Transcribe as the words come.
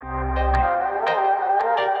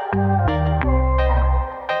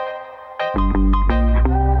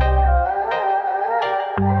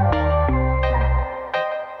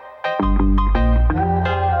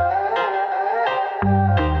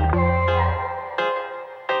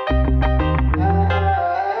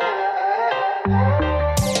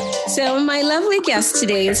My lovely guest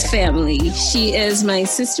today is family. She is my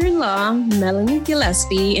sister-in-law, Melanie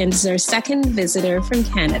Gillespie, and is our second visitor from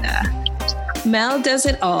Canada. Mel does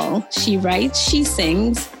it all. She writes, she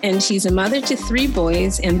sings, and she's a mother to 3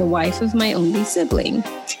 boys and the wife of my only sibling.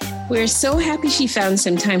 We're so happy she found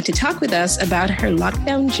some time to talk with us about her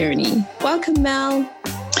lockdown journey. Welcome, Mel.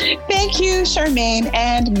 Thank you, Charmaine.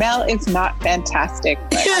 And Mel is not fantastic,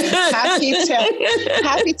 but I'm happy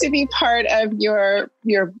to be part of your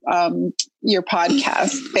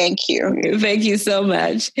podcast. Thank you. Thank you so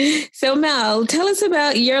much. So, Mel, tell us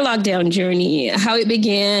about your lockdown journey, how it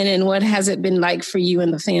began, and what has it been like for you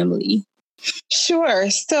and the family? Sure.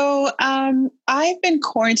 So I've been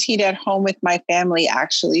quarantined at home with my family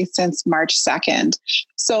actually since March 2nd.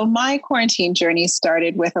 So my quarantine journey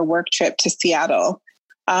started with a work trip to Seattle.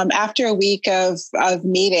 After a week of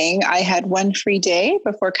meeting, I had one free day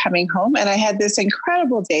before coming home. And I had this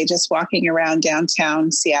incredible day just walking around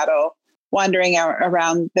downtown Seattle, wandering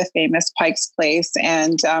around the famous Pike's Place.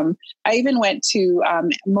 And I even went to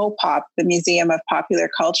MoPop, the Museum of Popular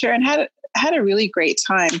Culture, and had a really great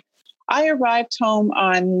time. I arrived home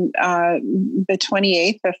on the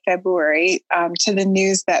 28th of February to the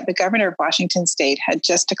news that the governor of Washington State had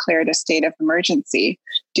just declared a state of emergency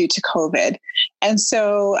due to COVID. And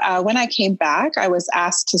so when I came back, I was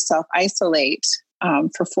asked to self-isolate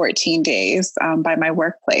for 14 days by my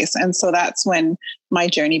workplace. And so that's when my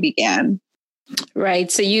journey began.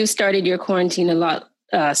 Right. So you started your quarantine a lot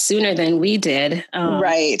sooner than we did.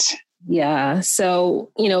 Right. Yeah. So,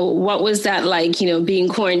 what was that like, being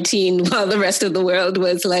quarantined while the rest of the world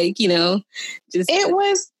was like, just...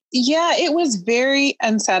 It was very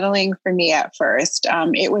unsettling for me at first.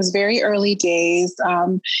 It was very early days.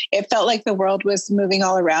 It felt like the world was moving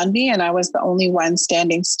all around me and I was the only one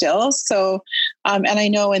standing still. So, and I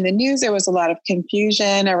know in the news, there was a lot of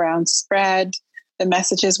confusion around spread. The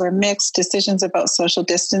messages were mixed. Decisions about social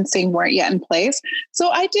distancing weren't yet in place.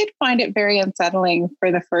 So I did find it very unsettling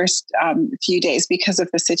for the first few days because of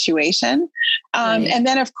the situation. Right. And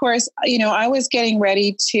then, of course, I was getting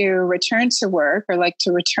ready to return to work or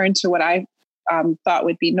to return to what I thought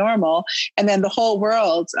would be normal. And then the whole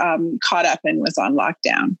world caught up and was on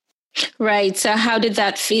lockdown. Right. So how did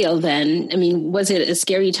that feel then? I mean, was it a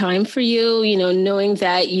scary time for you, knowing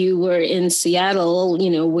that you were in Seattle,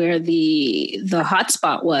 where the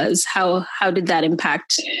hotspot was? How did that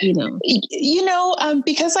impact,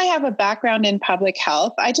 because I have a background in public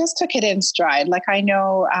health, I just took it in stride. Like I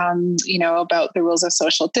know, about the rules of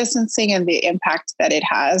social distancing and the impact that it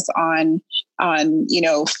has on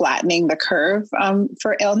flattening the curve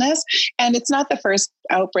for illness. And it's not the first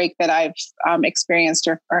outbreak that I've experienced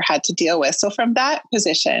or had to deal with. So from that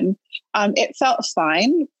position, it felt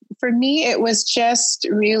fine. For me, it was just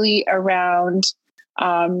really around,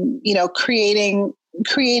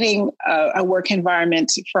 creating a work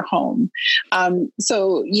environment for home.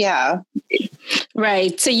 So, yeah.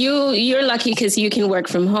 Right. So you're lucky because you can work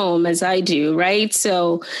from home as I do. Right.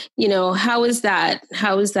 So, how is that?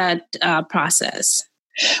 How is that process?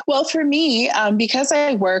 Well, for me, because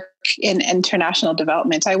I work in international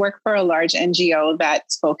development, I work for a large NGO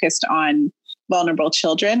that's focused on vulnerable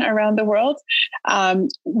children around the world.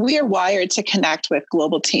 We are wired to connect with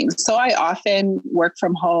global teams. So I often work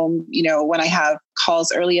from home, when I have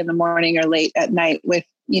calls early in the morning or late at night with,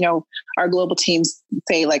 our global teams,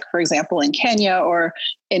 say, like, for example, in Kenya or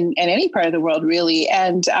in any part of the world, really.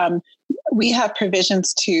 And we have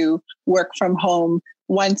provisions to work from home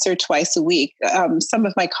once or twice a week. Some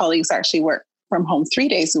of my colleagues actually work from home 3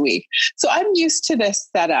 days a week. So I'm used to this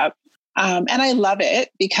setup. And I love it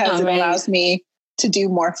because it allows me to do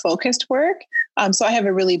more focused work. So I have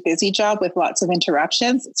a really busy job with lots of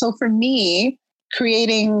interruptions. So for me,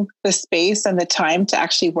 creating the space and the time to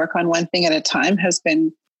actually work on one thing at a time has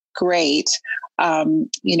been great.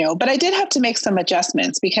 But I did have to make some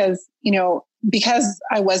adjustments because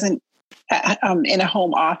I wasn't in a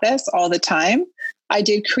home office all the time. I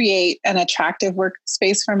did create an attractive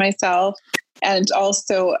workspace for myself and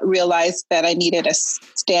also realized that I needed a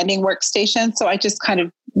standing workstation. So I just kind of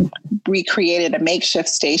recreated a makeshift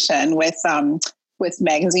station with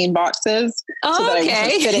magazine boxes so that I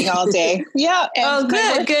wasn't sitting all day. Yeah. And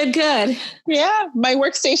good. Yeah. My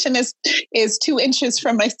workstation is 2 inches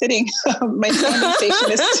from my sitting. My standing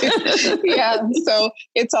station is 2. Yeah. So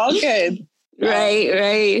it's all good.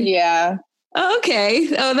 Right. Yeah. Okay.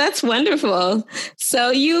 Oh, that's wonderful.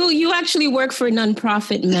 So you actually work for a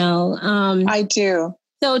nonprofit, Mel. I do.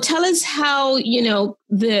 So tell us how,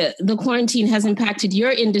 the quarantine has impacted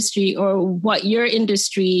your industry or what your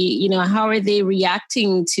industry, how are they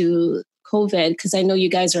reacting to COVID? Because I know you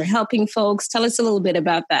guys are helping folks. Tell us a little bit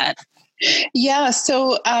about that. Yeah.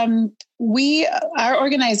 So Our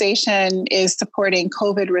organization is supporting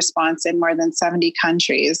COVID response in more than 70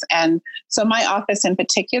 countries. And so my office in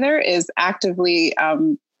particular is actively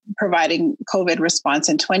providing COVID response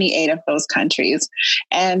in 28 of those countries.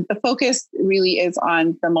 And the focus really is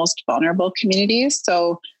on the most vulnerable communities.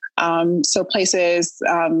 So places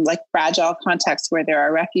like fragile contexts where there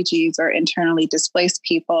are refugees or internally displaced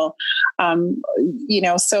people,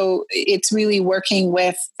 so it's really working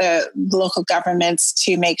with the local governments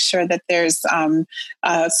to make sure that there's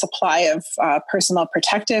a supply of personal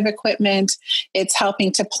protective equipment. It's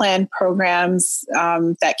helping to plan programs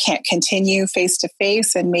that can't continue face to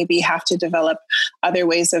face and maybe have to develop other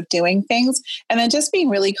ways of doing things. And then just being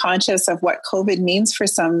really conscious of what COVID means for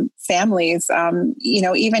some families,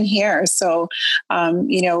 even here. So,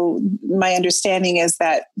 my understanding is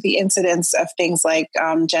that the incidence of things like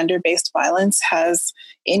gender-based violence has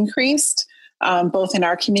increased, both in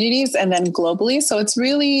our communities and then globally. So it's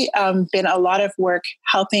really been a lot of work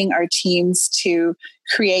helping our teams to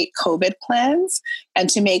create COVID plans and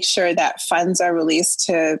to make sure that funds are released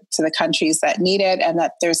to the countries that need it, and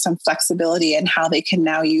that there's some flexibility in how they can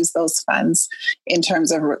now use those funds in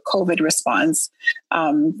terms of COVID response,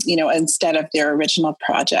 instead of their original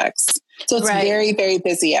projects. So it's very, very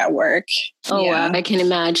busy at work. Oh, yeah. Wow, I can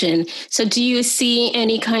imagine. So do you see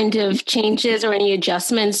any kind of changes or any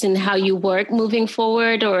adjustments in how you work moving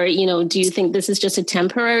forward? Or, do you think this is just a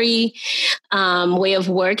temporary way of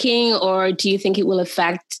working? Or do you think it will affect,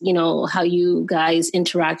 how you guys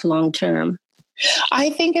interact long term? I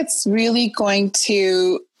think it's really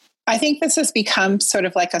I think this has become sort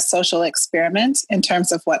of like a social experiment in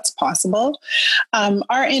terms of what's possible.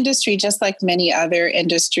 Our industry, just like many other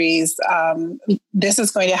industries, this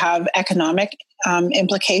is going to have economic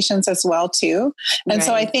implications as well, too. And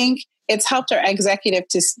so I think it's helped our executive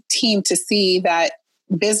team to see that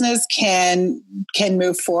business can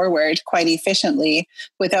move forward quite efficiently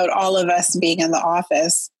without all of us being in the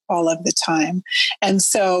office all of the time. And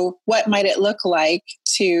so what might it look like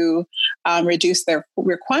to reduce their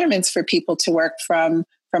requirements for people to work from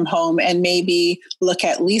home, and maybe look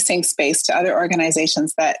at leasing space to other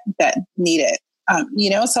organizations that need it?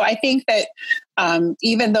 So I think that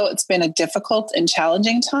even though it's been a difficult and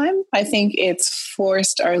challenging time, I think it's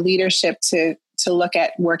forced our leadership to look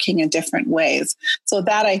at working in different ways. So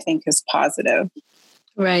that, I think, is positive.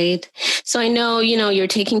 Right. So I know, you're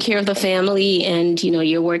taking care of the family and,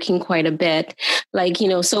 you're working quite a bit.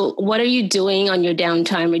 So what are you doing on your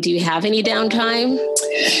downtime, or do you have any downtime?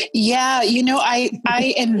 Yeah.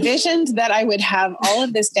 I envisioned that I would have all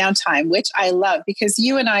of this downtime, which I love, because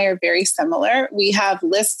you and I are very similar. We have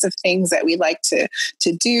lists of things that we like to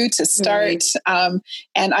do, to start. Right.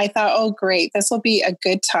 And I thought, oh, great, this will be a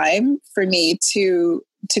good time for me to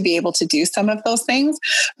be able to do some of those things.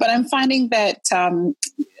 But I'm finding that,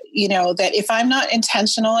 that if I'm not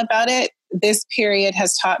intentional about it, this period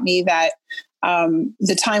has taught me that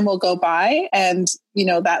the time will go by and,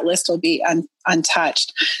 that list will be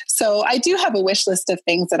untouched. So I do have a wish list of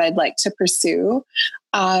things that I'd like to pursue.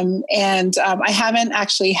 I haven't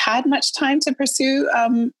actually had much time to pursue,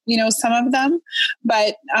 some of them.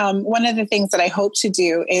 But one of the things that I hope to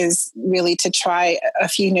do is really to try a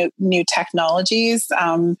few new technologies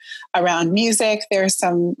around music. There's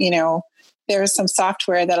some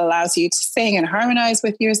software that allows you to sing and harmonize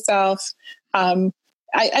with yourself.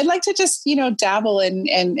 I'd like to just, dabble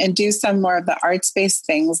and do some more of the arts-based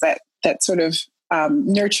things that sort of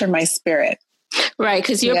nurture my spirit. Right,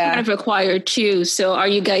 because you're part of a choir too. So are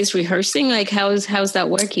you guys rehearsing? How's that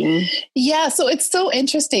working? Yeah, so it's so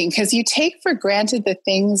interesting because you take for granted the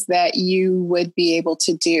things that you would be able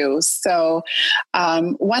to do. So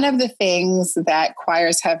one of the things that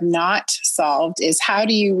choirs have not solved is, how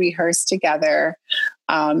do you rehearse together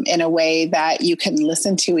in a way that you can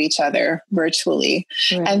listen to each other virtually?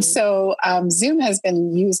 Right. And so Zoom has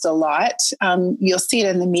been used a lot. You'll see it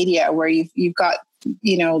in the media where you've got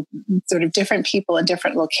sort of different people in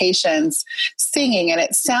different locations singing, and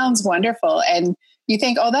it sounds wonderful. And you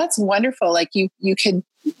think, oh, that's wonderful. Like you could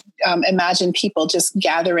imagine people just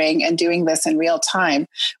gathering and doing this in real time.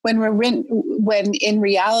 When in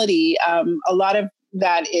reality, a lot of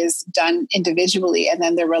that is done individually, and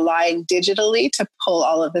then they're relying digitally to pull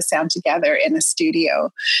all of the sound together in a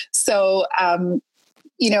studio. So,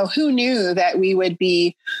 who knew that we would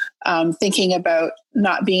be thinking about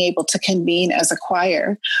not being able to convene as a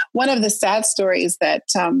choir? One of the sad stories that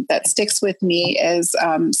sticks with me is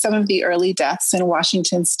some of the early deaths in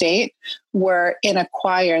Washington State were in a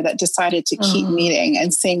choir that decided to keep meeting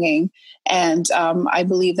and singing. And I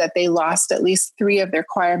believe that they lost at least 3 of their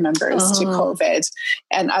choir members to COVID,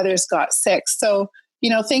 and others got sick. So,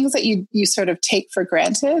 things that you sort of take for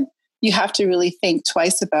granted you have to really think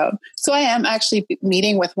twice about. So I am actually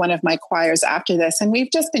meeting with one of my choirs after this, and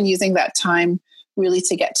we've just been using that time really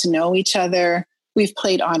to get to know each other. We've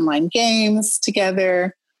played online games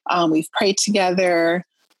together. We've prayed together.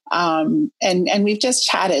 And we've just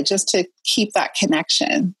chatted just to keep that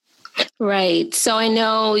connection. Right. So I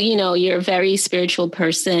know, you're a very spiritual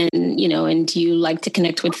person, and you like to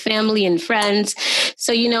connect with family and friends.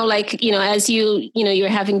 So, as you're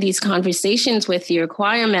having these conversations with your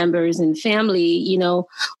choir members and family,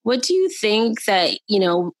 what do you think that,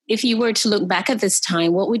 if you were to look back at this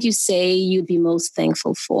time, what would you say you'd be most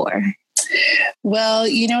thankful for? Well,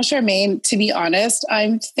 Charmaine, to be honest,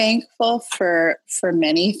 I'm thankful for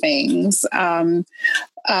many things.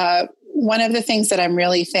 One of the things that I'm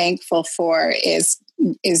really thankful for is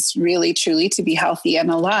really truly to be healthy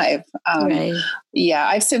and alive. Right. Yeah,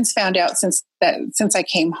 I've since found out since I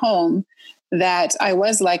came home that I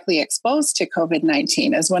was likely exposed to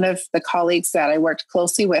COVID-19, as one of the colleagues that I worked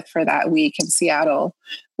closely with for that week in Seattle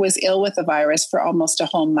was ill with the virus for almost a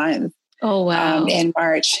whole month. Oh, wow. In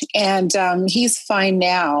March. And he's fine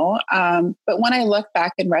now. But when I look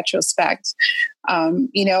back in retrospect,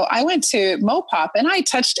 I went to Mopop and I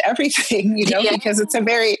touched everything, because it's a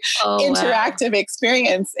very interactive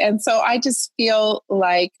experience. And so I just feel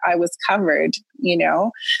like I was covered,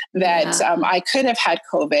 that I could have had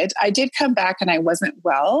COVID. I did come back and I wasn't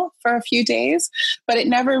well for a few days, but it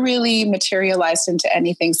never really materialized into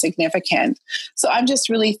anything significant. So I'm just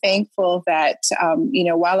really thankful that,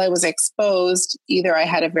 while I was exposed, either I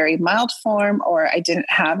had a very mild form or I didn't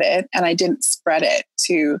have it and I didn't spread it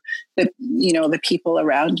to the people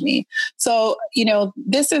around me. So,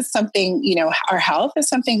 this is something, our health is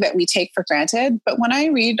something that we take for granted. But when I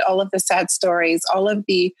read all of the sad stories, all of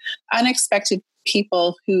the unexpected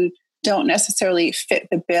people who don't necessarily fit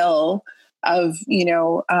the bill of,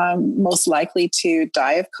 most likely to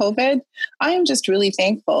die of COVID, I am just really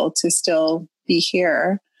thankful to still be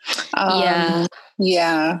here.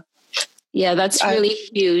 Yeah, that's really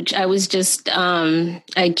huge. I was just, I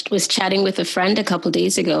was chatting with a friend a couple of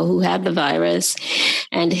days ago who had the virus,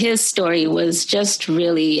 and his story was just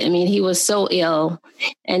really, he was so ill.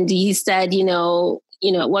 And he said,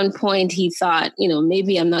 at one point he thought,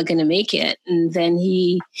 maybe I'm not going to make it. And then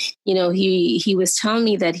he was telling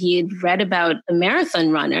me that he had read about a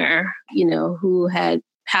marathon runner, who had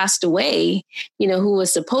passed away, who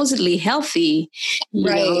was supposedly healthy,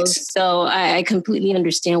 right? So I completely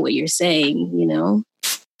understand what you're saying,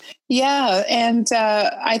 Yeah. And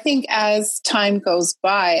I think as time goes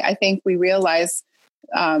by, I think we realize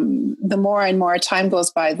the more and more time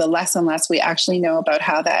goes by, the less and less we actually know about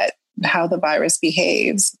how the virus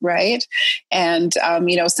behaves, right? And,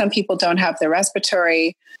 some people don't have the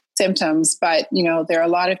respiratory symptoms, but, there are a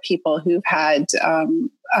lot of people who've had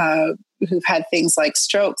things like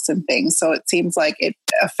strokes and things. So it seems like it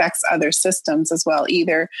affects other systems as well,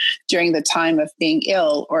 either during the time of being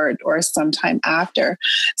ill or sometime after.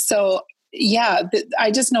 So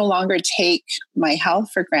I just no longer take my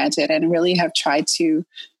health for granted and really have tried to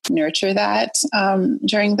nurture that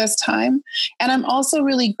during this time. And I'm also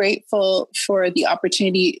really grateful for the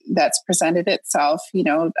opportunity that's presented itself.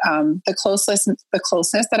 The closeness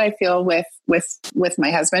that I feel with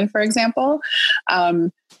my husband, for example.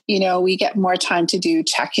 We get more time to do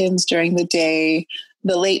check-ins during the day,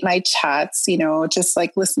 the late night chats, just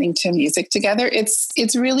like listening to music together.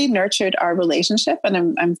 It's really nurtured our relationship,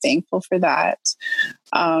 and I'm thankful for that.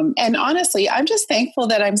 And honestly, I'm just thankful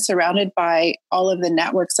that I'm surrounded by all of the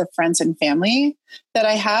networks of friends and family that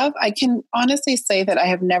I have. I can honestly say that I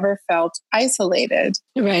have never felt isolated.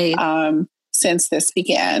 Right. Since this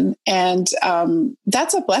began. And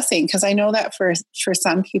that's a blessing, because I know that for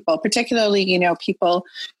some people, particularly, people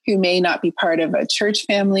who may not be part of a church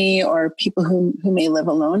family or people who may live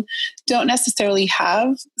alone, don't necessarily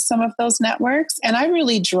have some of those networks. And I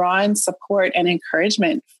really draw in support and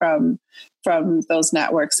encouragement from those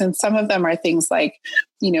networks. And some of them are things like,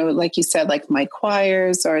 like you said, like my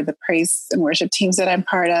choirs or the praise and worship teams that I'm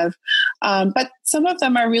part of. But some of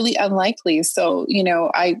them are really unlikely. So,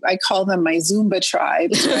 I call them my Zumba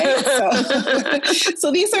tribes, right?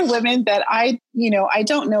 So these are women that I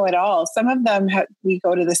don't know at all. Some of them we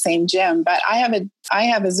go to the same gym, but I have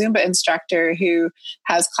a Zumba instructor who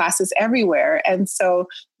has classes everywhere. And so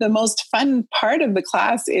the most fun part of the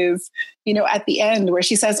class is, at the end where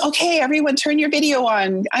she says, okay, everyone turn your video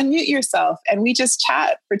on, unmute yourself. And we just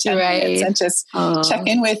chat for 10 minutes and just check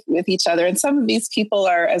in with each other. And some of these people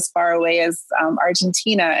are as far away as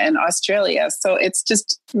Argentina and Australia. So it's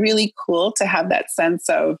just really cool to have that sense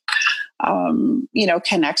of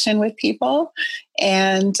connection with people.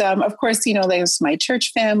 And of course, there's my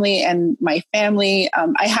church family and my family.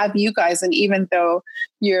 I have you guys, and even though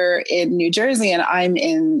you're in New Jersey and I'm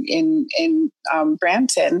in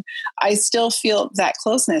Brampton, I still feel that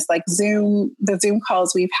closeness. Like the Zoom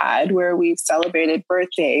calls we've had where we've celebrated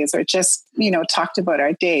birthdays or just talked about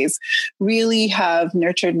our days really have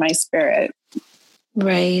nurtured my spirit.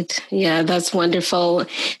 Right. Yeah, that's wonderful.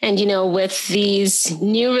 And, with these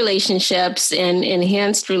new relationships and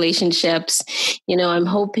enhanced relationships, I'm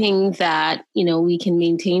hoping that, we can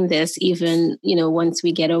maintain this even, once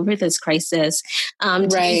we get over this crisis. Right.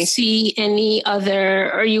 Do you see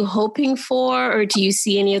are you hoping for, or do you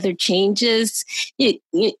see any other changes,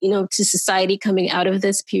 to society coming out of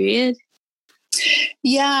this period?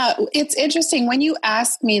 Yeah, it's interesting. When you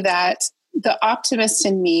ask me that, the optimist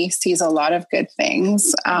in me sees a lot of good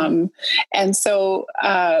things. And so,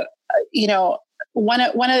 one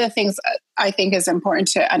of the things I think is important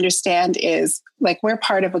to understand is like we're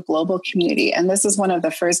part of a global community. And this is one of the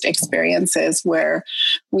first experiences where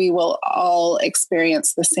we will all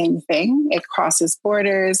experience the same thing. It crosses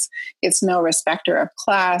borders. It's no respecter of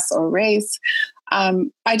class or race.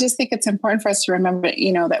 I just think it's important for us to remember,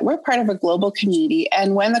 that we're part of a global community.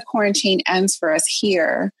 And when the quarantine ends for us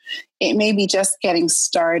here, it may be just getting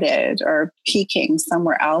started or peaking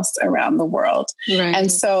somewhere else around the world. Right.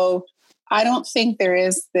 And so I don't think there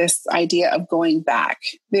is this idea of going back.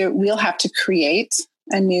 We'll have to create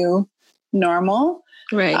a new normal.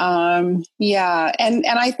 Right. Yeah. And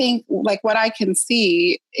I think like what I can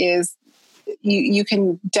see is you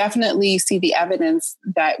can definitely see the evidence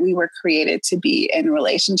that we were created to be in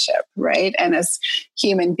relationship, right? And as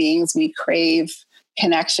human beings, we crave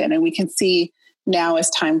connection, and we can see now as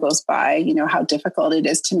time goes by, how difficult it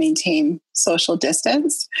is to maintain social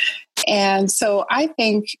distance. And so I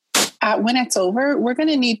think when it's over, we're going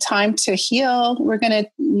to need time to heal. We're going to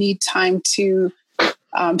need time to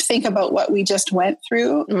think about what we just went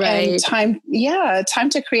through, right. And time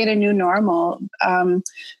to create a new normal.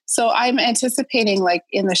 So I'm anticipating like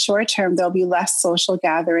in the short term, there'll be less social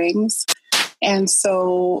gatherings. And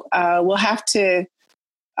so we'll have to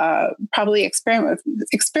probably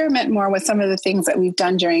experiment more with some of the things that we've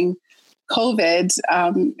done during COVID,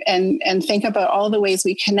 and think about all the ways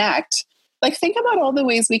we connect. Like think about all the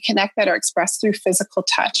ways we connect that are expressed through physical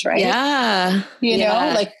touch, right? Yeah. You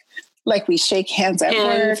know, like we shake hands at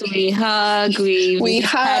work. We hug. We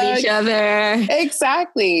pat each other.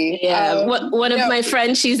 Exactly. Yeah. One of my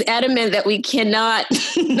friends, she's adamant that we cannot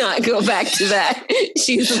not go back to that.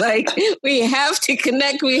 She's like, we have to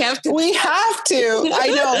connect. We have to. I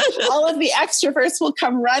know. All of the extroverts will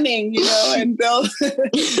come running, and they'll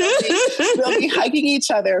be hugging each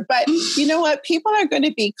other. But you know what? People are going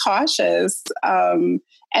to be cautious.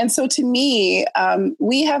 And so to me,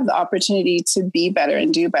 we have the opportunity to be better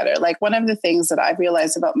and do better. Like one of the things that I've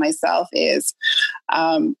realized about myself is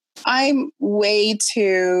I'm way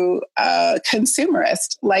too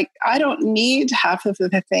consumerist. Like I don't need half of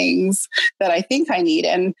the things that I think I need.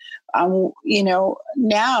 And,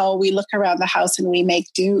 now we look around the house and we make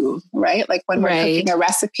do, right? Like when we're cooking a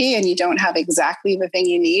recipe and you don't have exactly the thing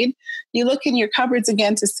you need, you look in your cupboards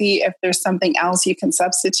again to see if there's something else you can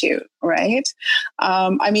substitute, right?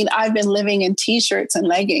 I've been living in t-shirts and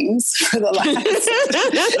leggings for the last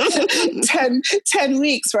 10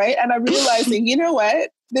 weeks, right? And I'm realizing, you know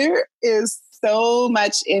what? There is so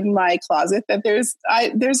much in my closet that there's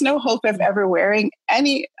no hope of ever wearing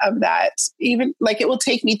any of that. Even like it will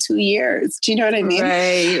take me 2 years. Do you know what I mean?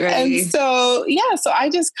 Right. And so, so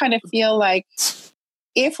I just kind of feel like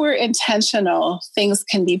if we're intentional, things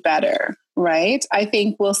can be better, right? I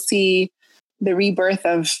think we'll see the rebirth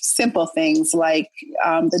of simple things like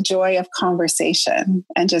the joy of conversation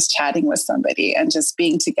and just chatting with somebody and just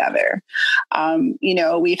being together.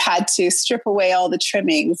 We've had to strip away all the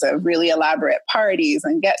trimmings of really elaborate parties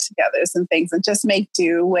and get-togethers and things and just make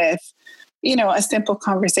do with, a simple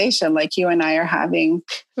conversation like you and I are having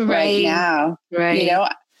right now. Right.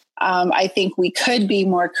 I think we could be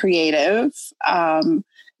more creative.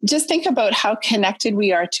 Just think about how connected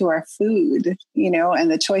we are to our food,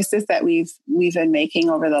 and the choices that we've been making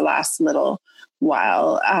over the last little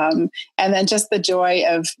while. And then just the joy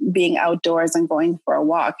of being outdoors and going for a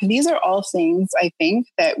walk. These are all things I think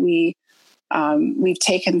that we've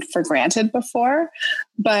taken for granted before,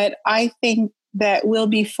 but I think that we'll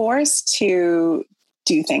be forced to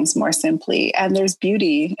do things more simply. And there's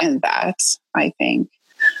beauty in that, I think.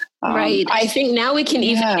 Right. I think now we can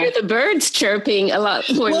even hear the birds chirping a lot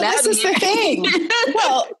more loudly. This is the thing.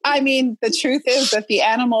 Well, I mean, the truth is that the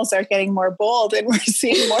animals are getting more bold, and we're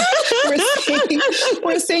seeing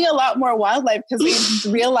a lot more wildlife because we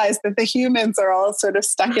realize that the humans are all sort of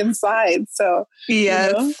stuck inside. So,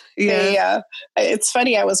 it's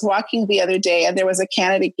funny. I was walking the other day, and there was a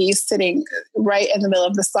Canada geese sitting right in the middle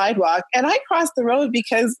of the sidewalk, and I crossed the road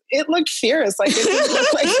because it looked fierce, like it didn't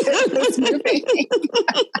look like it was moving.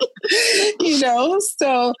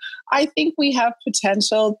 So I think we have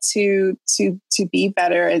potential to be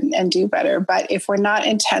better and do better. But if we're not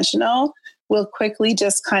intentional, we'll quickly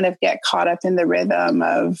just kind of get caught up in the rhythm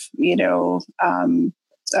of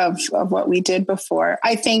what we did before.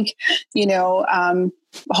 I think,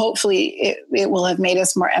 hopefully it will have made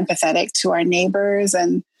us more empathetic to our neighbors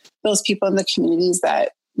and those people in the communities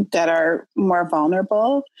that are more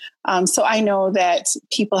vulnerable. So I know that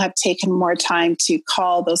people have taken more time to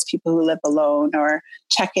call those people who live alone or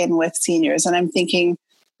check in with seniors. And I'm thinking,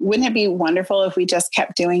 wouldn't it be wonderful if we just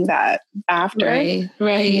kept doing that after? Right.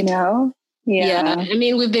 Yeah. I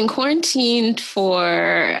mean, we've been quarantined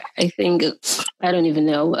for, I think, I don't even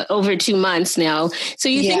know, over 2 months now. So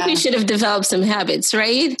you think we should have developed some habits,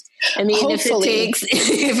 right? I mean, hopefully.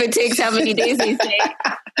 if it takes how many days you think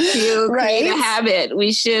to create a habit,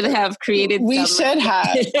 we should have created. We should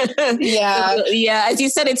have. Yeah. So, as you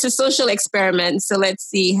said, it's a social experiment. So let's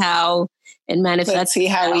see how it manifests. Let's see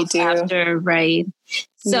how we do. After, right.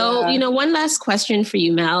 So, one last question for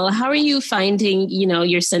you, Mel. How are you finding,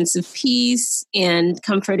 your sense of peace and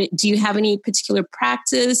comfort? Do you have any particular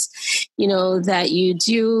practice, that you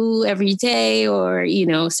do every day or,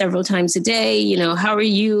 several times a day? How are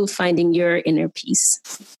you finding your inner peace?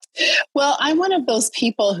 Well, I'm one of those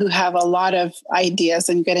people who have a lot of ideas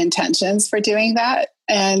and good intentions for doing that.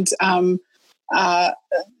 And,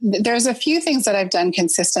 there's a few things that I've done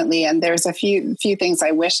consistently, and there's a few things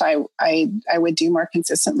I wish I would do more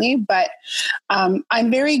consistently, but I'm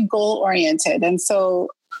very goal oriented. And so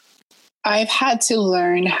I've had to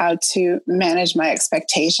learn how to manage my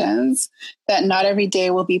expectations, that not every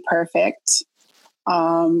day will be perfect.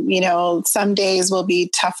 Some days will be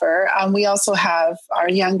tougher. We also have our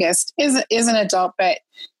youngest is an adult, but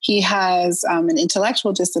he has an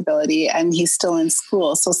intellectual disability and he's still in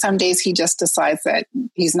school. So some days he just decides that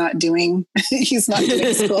he's not doing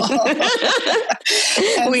school.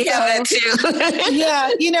 We have that too.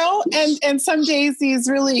 And some days he's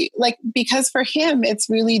really because for him, it's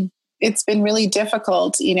been really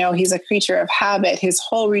difficult. He's a creature of habit. His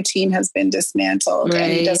whole routine has been dismantled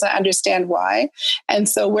and he doesn't understand why. And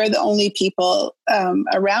so we're the only people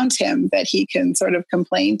around him that he can sort of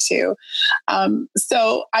complain to.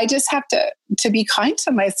 So I just have to be kind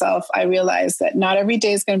to myself. I realize that not every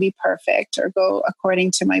day is going to be perfect or go according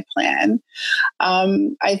to my plan.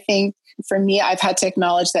 I think for me, I've had to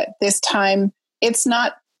acknowledge that this time it's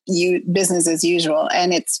not business as usual,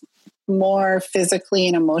 and it's more physically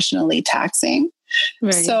and emotionally taxing.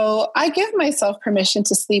 Right. So I give myself permission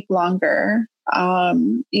to sleep longer,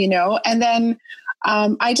 and then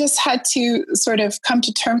I just had to sort of come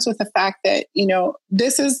to terms with the fact that,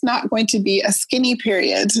 this is not going to be a skinny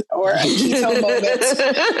period or a keto moment,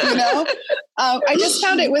 I just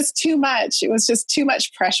found it was too much. It was just too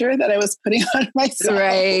much pressure that I was putting on myself.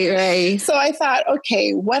 Right. So I thought,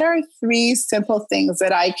 okay, what are 3 simple things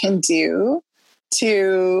that I can do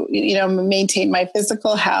to, maintain my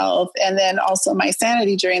physical health and then also my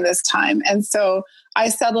sanity during this time? And so I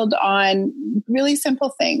settled on really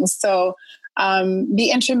simple things. So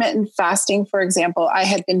the intermittent fasting, for example, I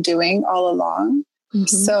had been doing all along. Mm-hmm.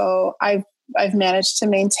 So I've managed to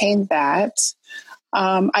maintain that.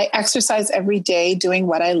 I exercise every day doing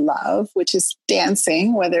what I love, which is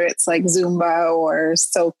dancing, whether it's like Zumba or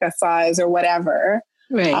soca size or whatever.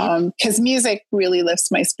 Right. Because music really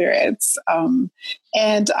lifts my spirits. And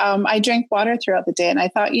I drink water throughout the day. And I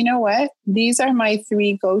thought, you know what? These are my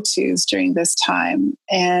 3 go-tos during this time.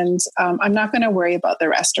 And I'm not going to worry about the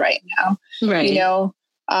rest right now. Right.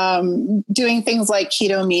 Doing things like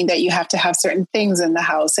keto mean that you have to have certain things in the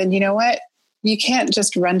house. And you know what? You can't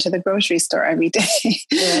just run to the grocery store every day.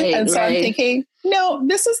 Right, and so I'm thinking, no,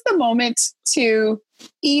 this is the moment to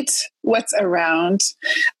eat what's around.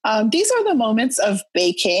 These are the moments of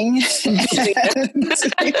baking, and, there's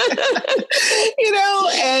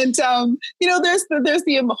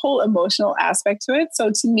the whole emotional aspect to it.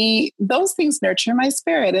 So to me, those things nurture my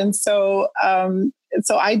spirit. And so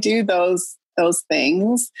I do those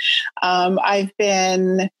things. I've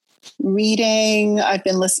been reading, I've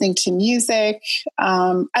been listening to music.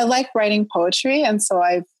 I like writing poetry. And so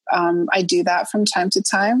I do that from time to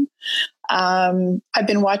time. I've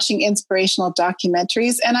been watching inspirational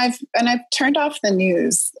documentaries, and I've turned off the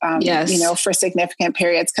news, for significant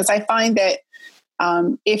periods, because I find that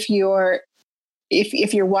if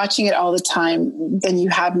you're watching it all the time, then you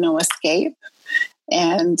have no escape.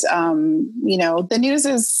 And, the news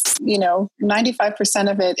is,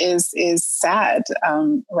 95% of it is sad.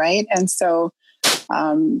 Right. And so,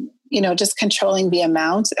 just controlling the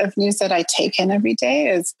amount of news that I take in every day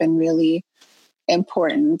has been really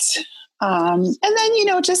important. And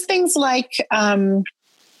then, just things like,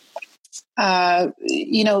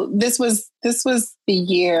 this was the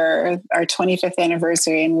year, our 25th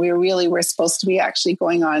anniversary, and we were supposed to be actually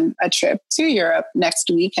going on a trip to Europe next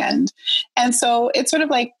weekend. And so it's sort of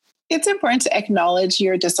like, it's important to acknowledge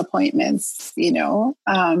your disappointments,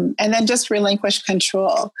 and then just relinquish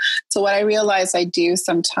control. So what I realize I do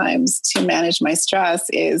sometimes to manage my stress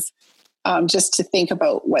is just to think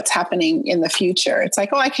about what's happening in the future. It's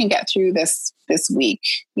like, I can get through this week,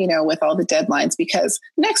 with all the deadlines, because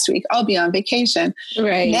next week I'll be on vacation.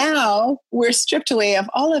 Right. Now we're stripped away of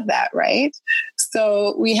all of that. Right.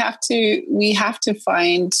 So we have to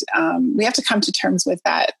come to terms with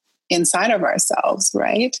that inside of ourselves.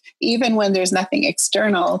 Right. Even when there's nothing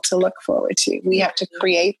external to look forward to, we have to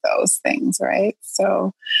create those things. Right.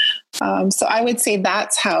 So I would say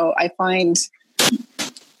that's how I find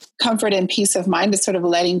comfort and peace of mind, is sort of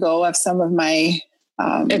letting go of some of my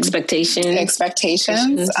expectations.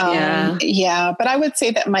 But I would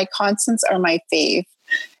say that my constants are my faith.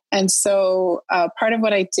 And so part of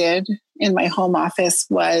what I did in my home office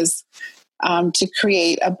was to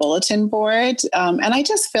create a bulletin board. And I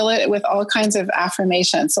just fill it with all kinds of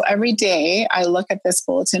affirmations. So every day I look at this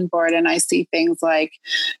bulletin board and I see things like,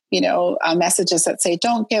 messages that say,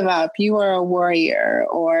 don't give up, you are a warrior,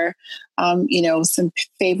 or, some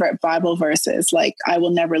favorite Bible verses like, I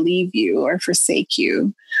will never leave you or forsake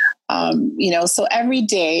you. So every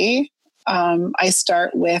day I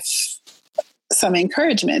start with some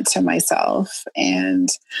encouragement to myself, and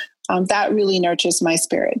that really nurtures my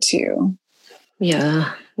spirit too.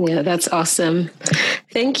 Yeah, that's awesome.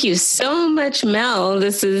 Thank you so much, Mel.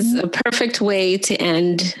 This is a perfect way to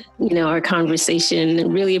end, our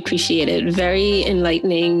conversation. Really appreciate it. Very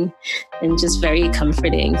enlightening and just very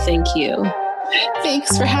comforting. Thank you.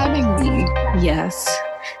 Thanks for having me. Yes.